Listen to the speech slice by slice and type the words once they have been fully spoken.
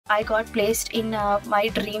I got placed in my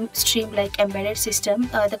dream stream like embedded system.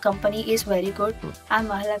 The company is very good. I'm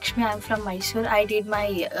Mahalakshmi. I'm from Mysore. I did my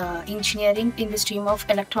engineering in the stream of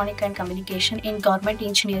electronic and communication in Government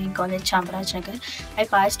Engineering College, Chamarajanagar. I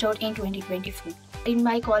passed out in 2024. In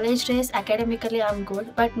my college days, academically I'm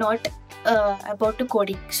good, but not about the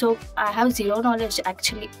coding. So I have zero knowledge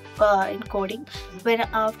actually in coding. When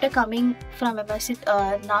after coming from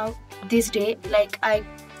Emertxe, now this day, like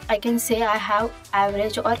I can say I have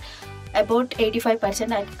average or about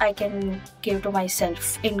 85% I can give to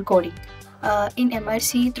myself in coding. In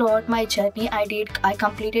Emertxe, throughout my journey, I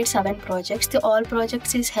completed 7 projects. All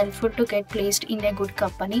projects is helpful to get placed in a good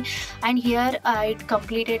company. And here I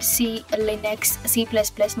completed C, Linux, C++,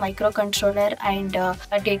 microcontroller, and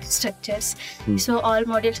data structures. So all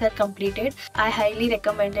modules are completed. I highly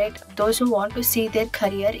recommend it. Those who want to see their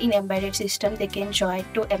career in embedded system, they can join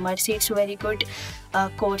to Emertxe. It's a very good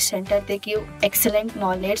course center. They give excellent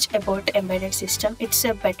knowledge about embedded system. It's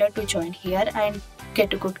better to join here and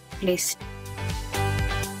get a good place.